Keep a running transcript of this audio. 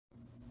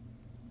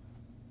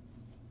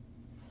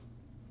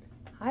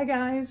Hi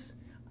guys,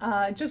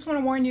 just want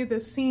to warn you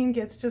this scene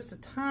gets just a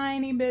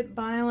tiny bit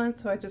violent,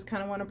 so I just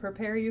kind of want to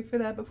prepare you for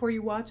that before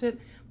you watch it.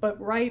 But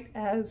right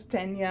as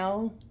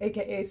Danielle,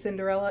 aka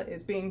Cinderella,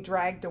 is being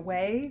dragged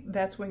away,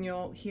 that's when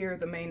you'll hear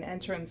the main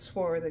entrance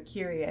for the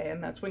Kyrie,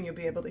 and that's when you'll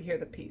be able to hear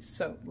the piece.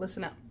 So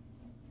listen up.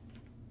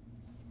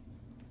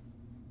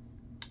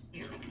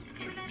 You,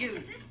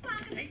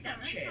 take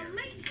that chair.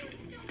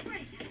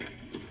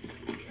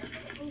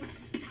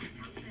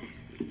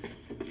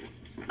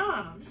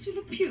 Ah, Monsieur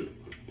Le Pew,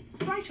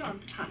 right on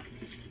time.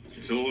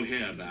 It's all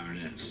here,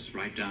 Baroness,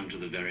 right down to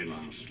the very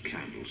last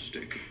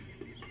candlestick.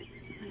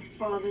 My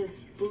father's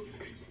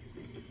books,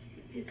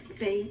 his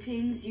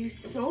paintings, you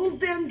sold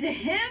them to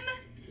him?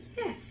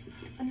 Yes,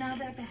 and now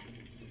they're back.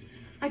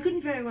 I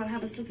couldn't very well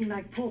have us looking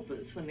like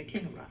paupers when the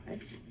king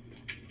arrives.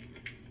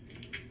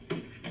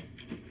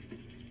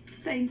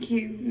 Thank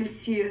you,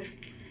 monsieur.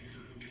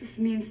 This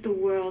means the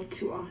world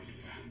to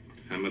us.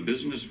 I'm a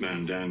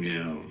businessman,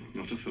 Danielle,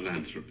 not a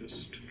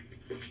philanthropist.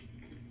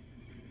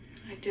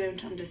 I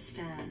don't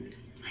understand.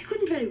 I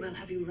couldn't very well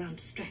have you around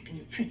distracting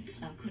the prince,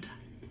 now could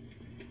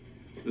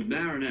I? The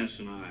Baroness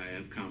and I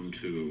have come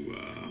to,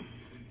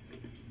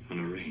 an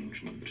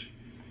arrangement.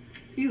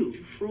 You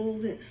for all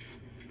this.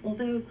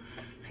 Although,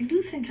 I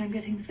do think I'm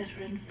getting the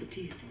better end of the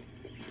deal.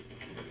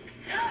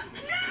 No!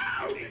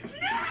 No!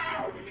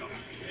 No!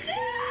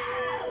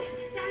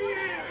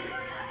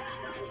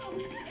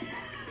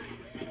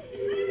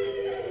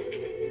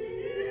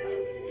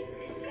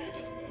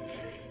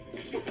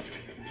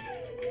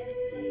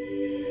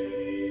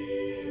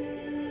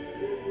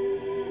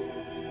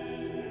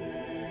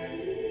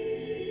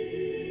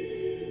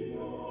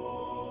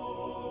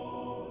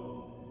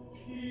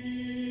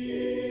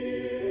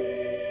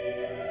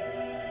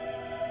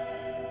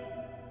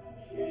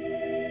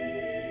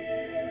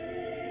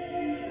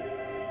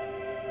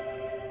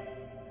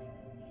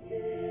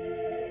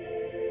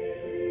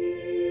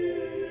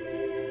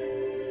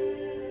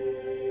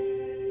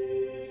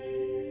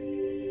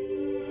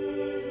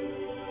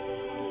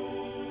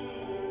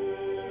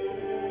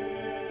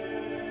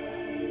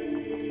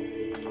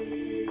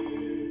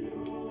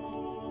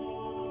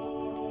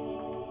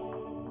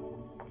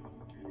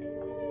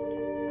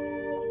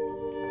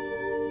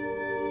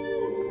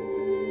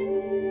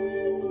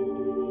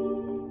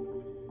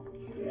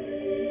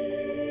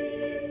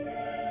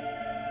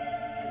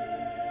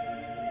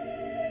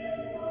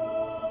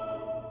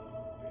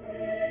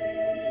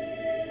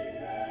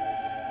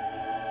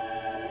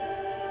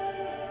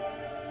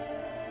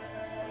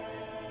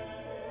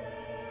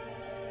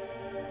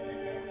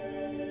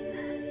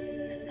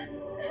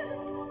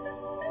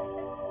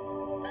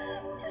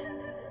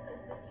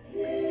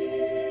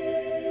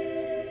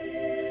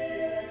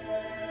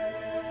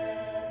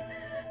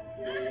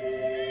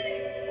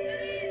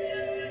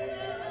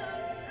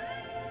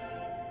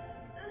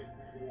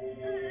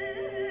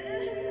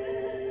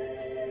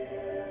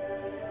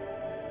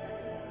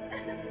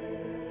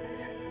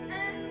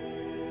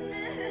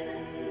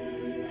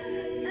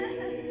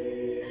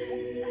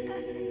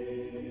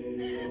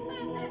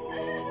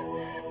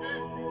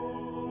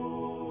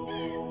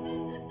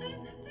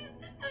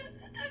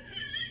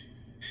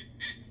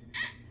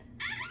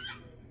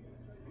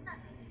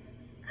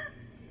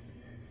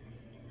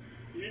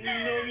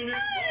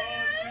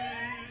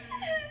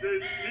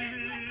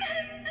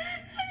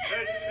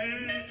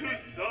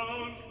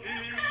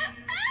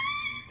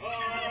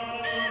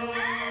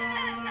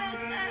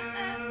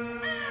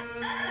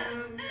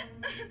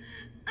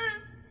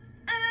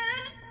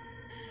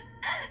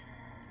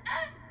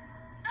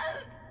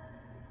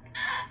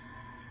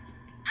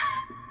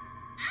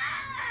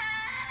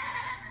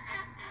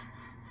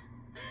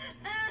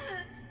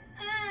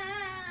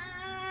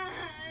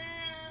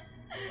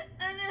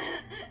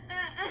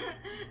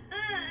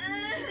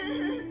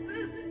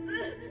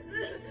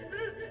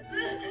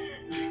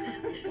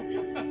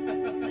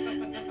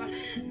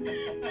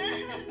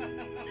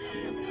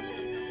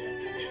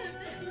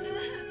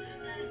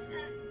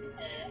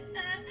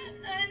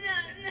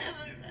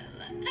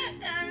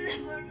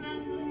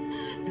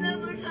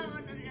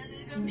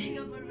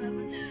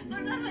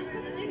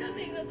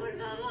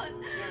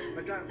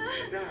 Madame.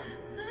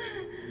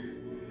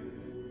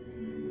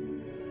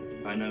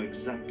 I know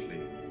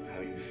exactly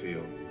how you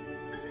feel.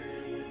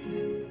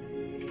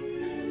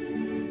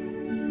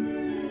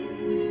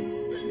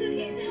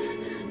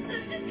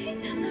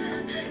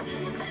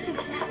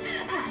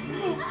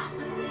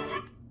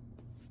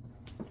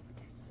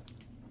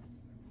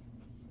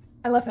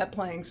 I left that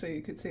playing so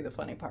you could see the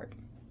funny part.